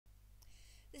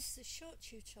This is a short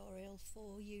tutorial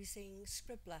for using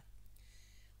Scribblar.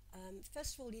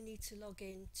 First of all, you need to log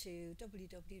in to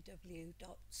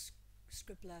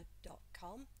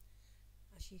www.scribblar.com,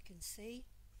 as you can see.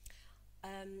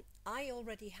 I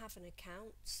already have an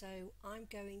account, so I'm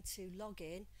going to log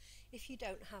in. If you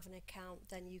don't have an account,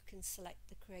 then you can select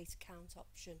the Create Account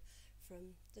option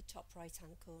from the top right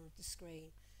hand corner of the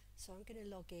screen. So I'm going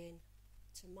to log in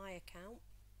to my account.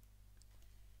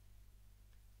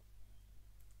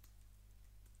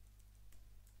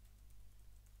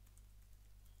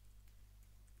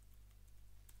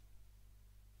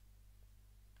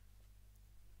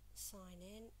 Sign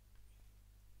in.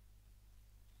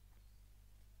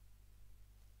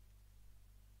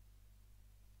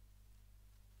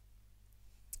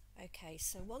 Okay,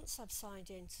 so once I've signed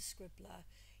in to Scribblar,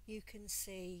 you can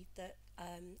see that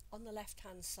on the left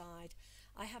hand side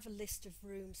I have a list of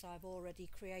rooms I've already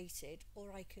created,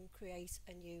 or I can create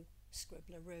a new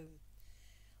Scribblar room.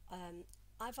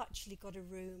 I've actually got a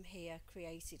room here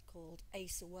created called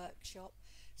ACER Workshop,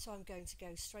 so I'm going to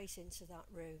go straight into that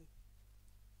room.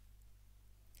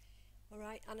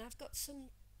 Alright, and I've got some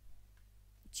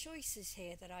choices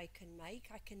here that I can make.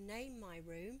 I can name my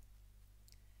room,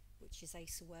 which is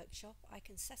ACER Workshop. I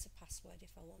can set a password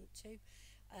if I want to.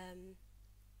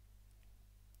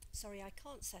 Sorry, I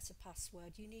can't set a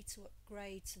password. You need to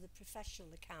upgrade to the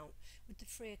professional account. With the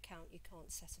free account, you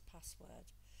can't set a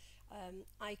password.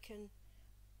 I can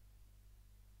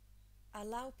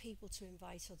allow people to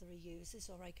invite other users,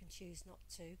 or I can choose not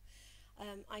to.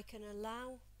 I can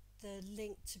allow the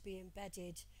link to be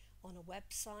embedded on a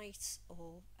website,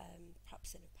 or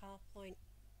perhaps in a PowerPoint.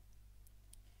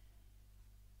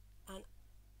 And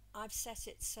I've set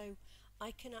it so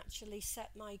I can actually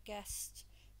set my guests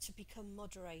to become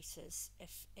moderators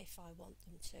if I want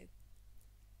them to.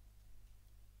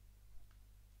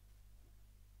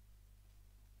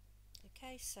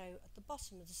 Okay, so at the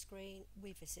bottom of the screen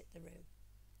we visit the room.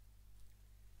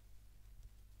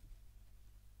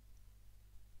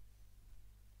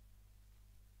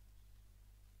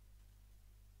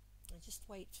 I just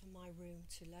wait for my room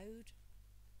to load.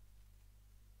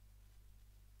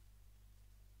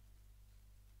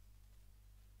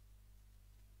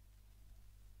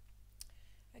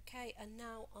 Okay, and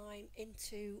now I'm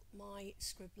into my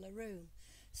Scribblar room.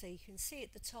 So you can see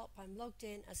at the top I'm logged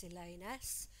in as Elaine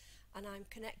S, and I'm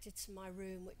connected to my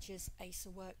room, which is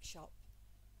ACER Workshop.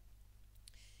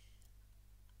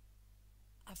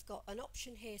 I've got an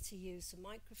option here to use the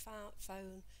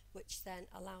microphone, which then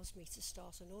allows me to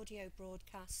start an audio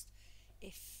broadcast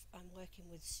if I'm working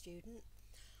with a student.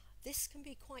 This can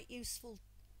be quite useful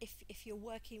if you're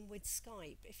working with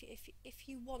Skype. If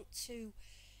you want to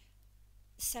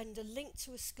send a link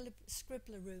to a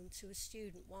Scribblar room to a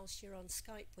student whilst you're on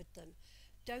Skype with them,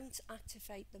 don't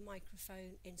activate the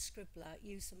microphone in Scribblar,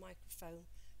 use the microphone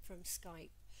from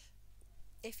Skype.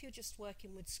 If you're just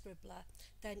working with Scribblar,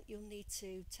 then you'll need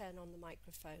to turn on the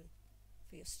microphone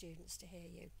for your students to hear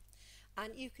you.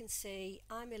 And you can see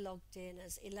I'm logged in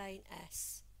as Elaine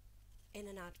S in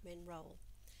an admin role.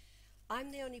 I'm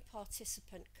the only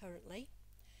participant currently,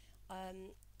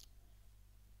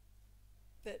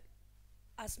 but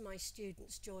as my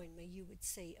students join me, you would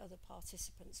see other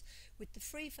participants. With the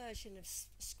free version of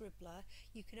Scribblar,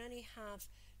 you can only have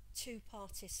 2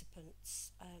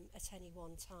 participants at any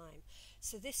one time.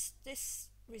 So this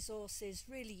resource is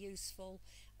really useful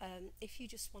if you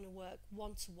just want to work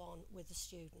one-to-one with a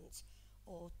student,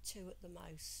 or 2 at the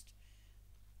most.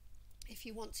 If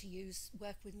you want to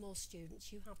work with more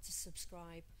students, you have to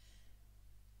subscribe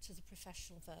to the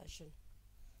professional version.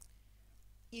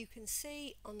 You can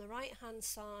see on the right hand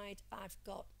side I've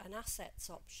got an assets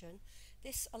option.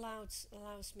 This allows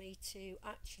me to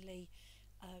actually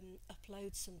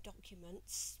upload some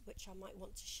documents which I might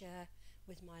want to share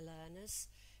with my learners.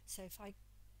 So if I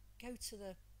go to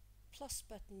the plus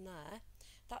button there,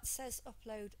 that says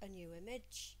upload a new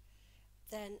image.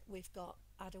 Then we've got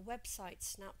add a website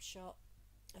snapshot,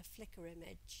 a Flickr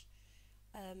image.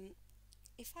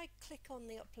 If I click on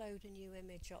the upload a new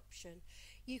image option,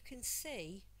 you can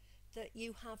see that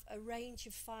you have a range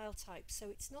of file types. So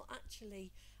it's not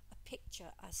actually a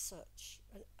picture as such,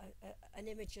 an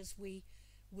image as we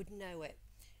would know it.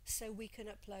 So we can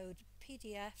upload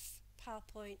PDF,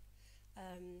 PowerPoint,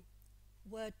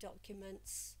 Word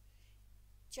documents,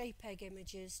 JPEG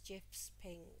images, GIFs,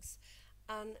 PNGs.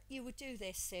 And you would do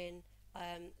this in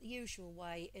the usual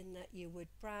way, in that you would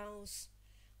browse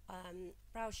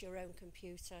your own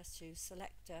computer to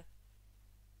select a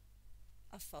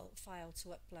file to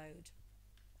upload.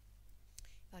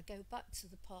 I go back to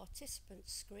the participant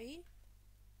screen.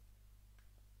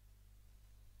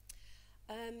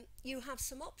 You have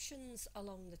some options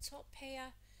along the top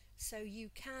here, so you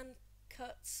can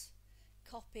cut,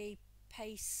 copy,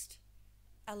 paste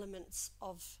elements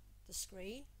of the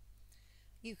screen.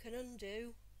 You can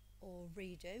undo or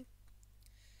redo,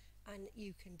 and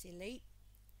you can delete.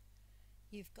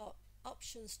 You've got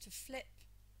options to flip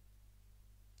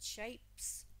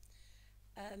shapes.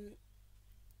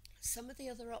 Some of the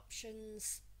other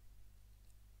options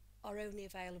are only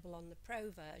available on the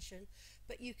Pro version,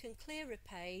 but you can clear a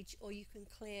page or you can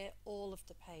clear all of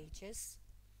the pages.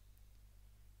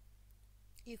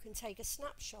 You can take a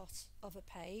snapshot of a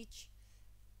page.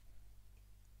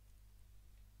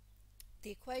 The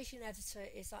equation editor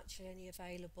is actually only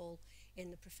available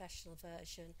in the professional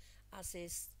version, as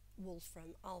is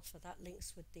Wolfram Alpha. That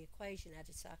links with the equation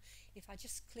editor. If I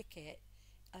just click it,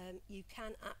 you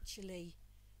can actually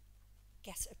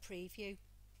get a preview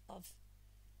of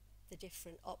the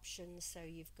different options. So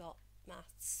you've got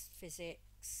maths,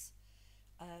 physics.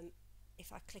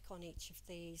 If I click on each of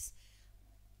these,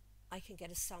 I can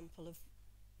get a sample of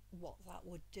what that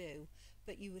would do,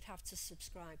 but you would have to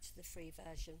subscribe to the free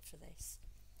version for this.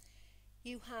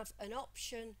 You have an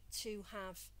option to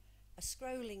have a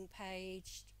scrolling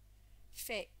page,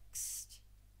 fixed,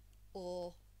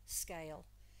 or scale.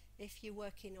 If you're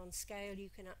working on scale, you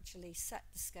can actually set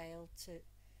the scale to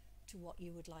what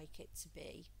you would like it to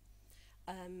be.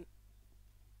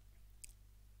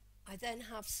 I then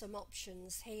have some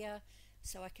options here,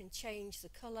 so I can change the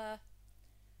colour,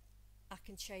 I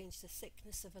can change the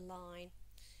thickness of a line,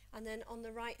 and then on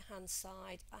the right hand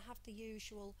side I have the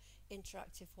usual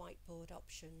interactive whiteboard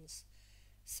options.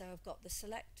 So I've got the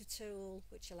selector tool,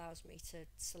 which allows me to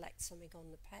select something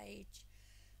on the page.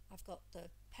 I've got the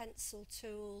pencil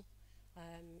tool,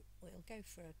 we'll go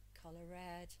for a colour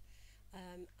red,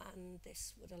 and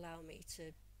this would allow me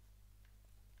to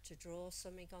draw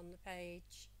something on the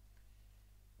page.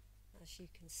 As you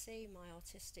can see, my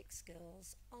artistic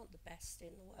skills aren't the best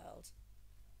in the world.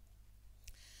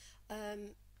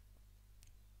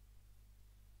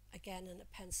 Again, in a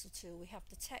pencil tool, we have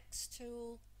the text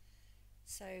tool.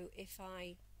 So if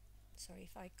I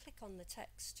click on the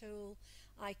text tool,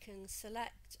 I can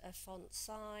select a font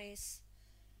size.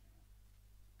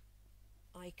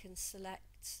 I can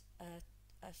select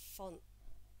a font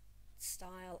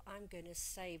style. I'm going to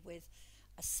say with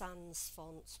a sans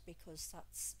font because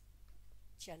that's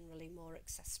generally more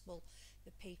accessible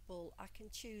for people. I can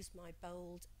choose my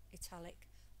bold, italic,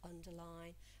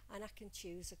 underline, and I can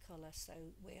choose a colour.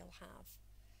 So we'll have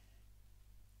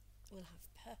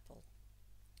purple.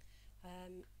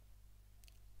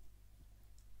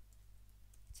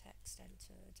 Text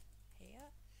entered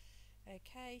here.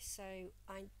 Okay, so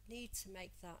I need to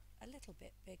make that a little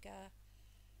bit bigger,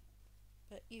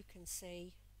 but you can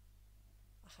see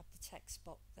I have the text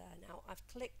box there. Now I've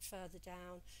clicked further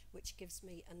down, which gives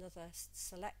me another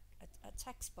a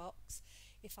text box.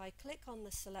 If I click on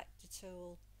the selector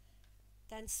tool,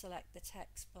 then select the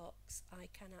text box, I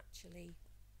can actually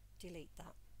delete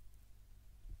that.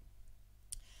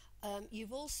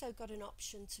 You've also got an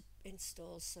option to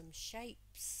install some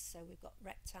shapes. So we've got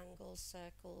rectangles,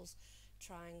 circles,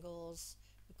 triangles,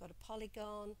 we've got a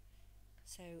polygon.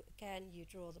 So again, you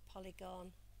draw the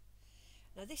polygon.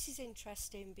 Now this is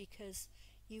interesting because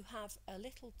you have a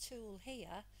little tool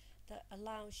here that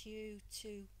allows you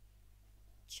to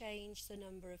change the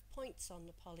number of points on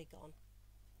the polygon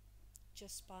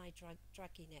just by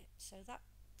dragging it. So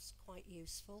that's quite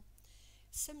useful.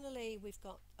 Similarly, we've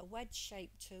got a wedge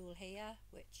shape tool here,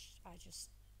 which I just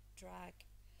drag.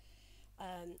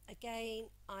 Again,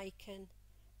 I can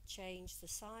change the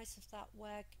size of that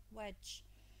wedge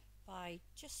by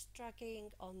just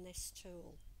dragging on this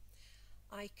tool.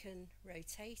 I can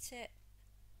rotate it,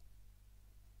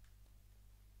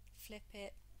 flip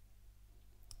it.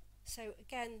 So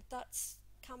again, that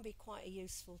can be quite a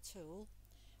useful tool.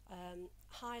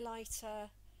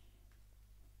 Highlighter,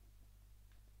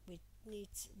 we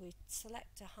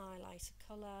select a highlighter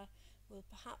colour. We'll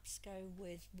perhaps go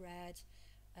with red,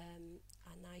 and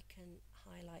I can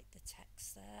highlight the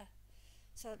text there.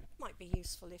 So it might be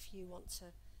useful if you want to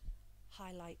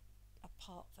highlight a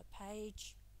part of a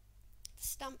page. The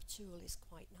stamp tool is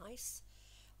quite nice.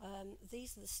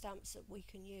 These are the stamps that we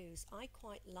can use. I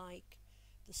quite like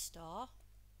the star.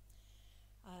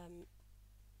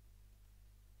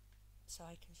 So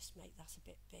I can just make that a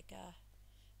bit bigger.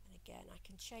 And again, I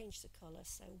can change the colour.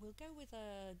 So we'll go with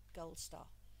a gold star.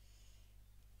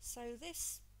 So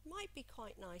this might be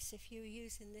quite nice if you're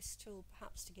using this tool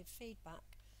perhaps to give feedback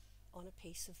on a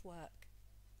piece of work.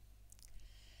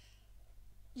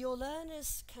 Your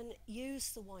learners can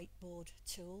use the whiteboard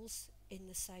tools in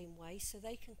the same way, so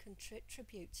they can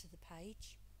contribute to the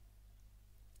page.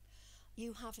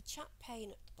 You have a chat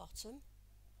pane at the bottom.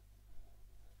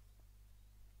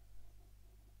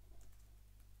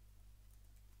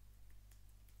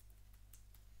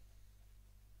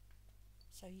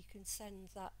 So you can send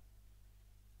that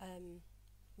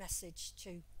message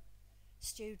to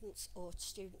students, or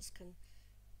students can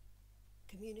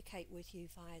communicate with you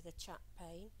via the chat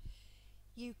pane.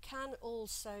 You can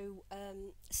also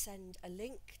send a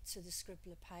link to the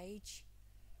Scribblar page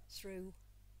through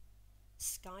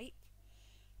Skype.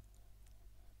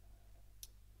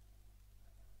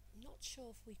 I'm not sure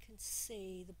if we can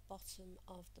see the bottom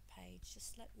of the page.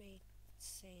 Just let me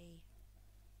see.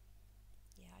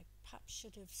 Yeah, I perhaps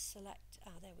should have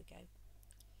there we go.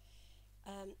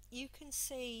 You can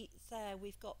see there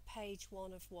we've got page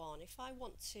 1 of 1. If I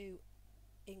want to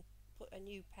put a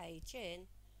new page in,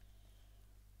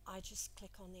 I just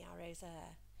click on the arrow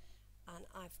there, and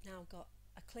I've now got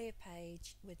a clear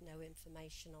page with no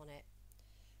information on it.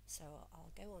 So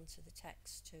I'll go on to the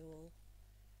text tool.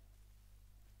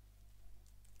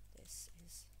 This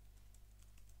is,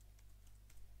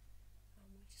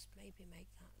 and we'll just maybe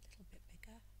make that a little bit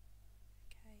bigger.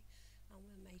 Okay, and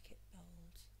we'll make it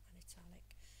bold and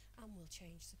italic, and we'll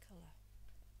change the colour.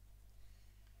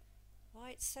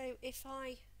 Right, so if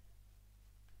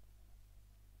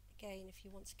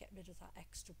you want to get rid of that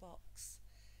extra box,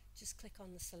 just click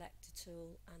on the selector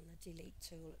tool and the delete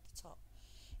tool at the top.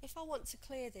 If I want to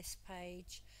clear this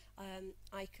page,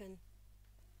 I can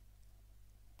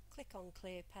click on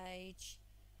clear page,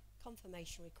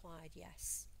 confirmation required,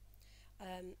 yes.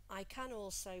 I can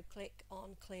also click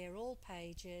on clear all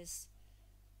pages,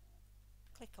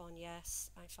 click on yes,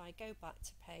 and if I go back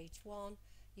to page 1,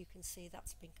 you can see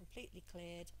that's been completely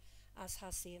cleared, as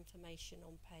has the information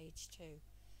on page 2.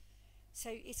 So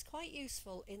it's quite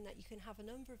useful in that you can have a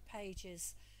number of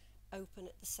pages open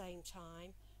at the same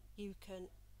time. You can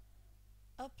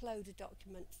upload a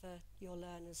document for your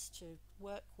learners to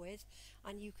work with,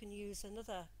 and you can use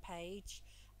another page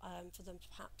for them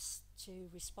perhaps to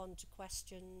respond to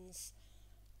questions,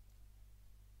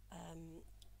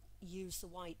 use the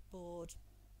whiteboard,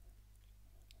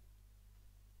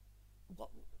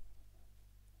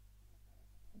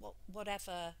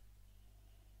 whatever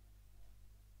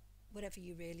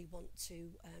you really want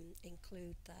to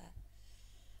include there.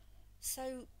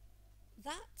 So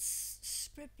that's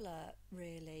Scribblar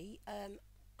really.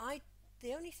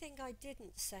 The only thing I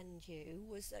didn't show you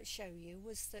was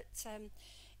that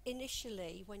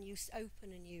initially when you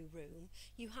open a new room,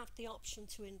 you have the option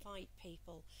to invite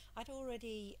people. I'd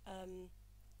already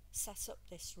set up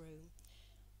this room,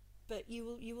 but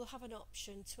you will have an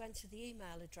option to enter the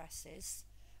email addresses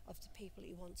of the people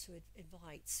you want to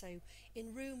invite. So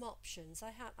in room options,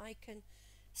 I can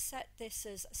set this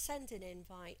as send an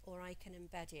invite, or I can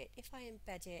embed it. If I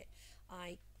embed it,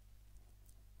 I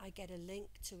get a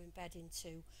link to embed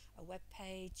into a web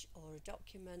page or a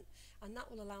document, and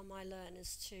that will allow my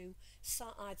learners to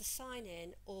either sign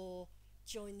in or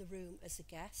join the room as a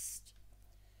guest.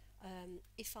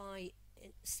 If I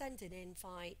send an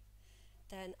invite,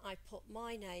 then I put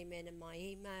my name in and my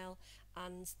email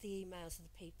and the emails of the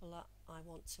people that I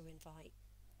want to invite.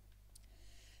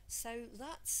 So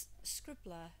that's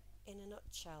Scribblar in a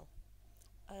nutshell.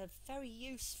 A very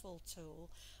useful tool,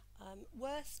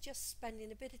 worth just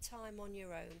spending a bit of time on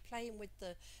your own, playing with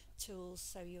the tools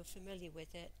so you're familiar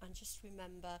with it. And just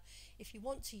remember, if you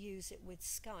want to use it with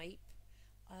Skype,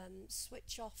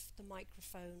 switch off the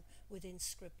microphone within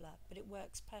Scribblar, but it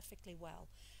works perfectly well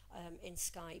in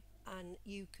Skype, and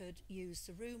you could use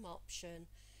the room option,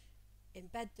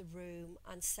 embed the room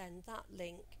and send that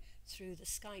link through the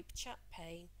Skype chat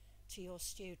pane to your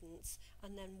students,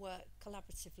 and then work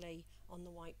collaboratively on the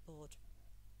whiteboard.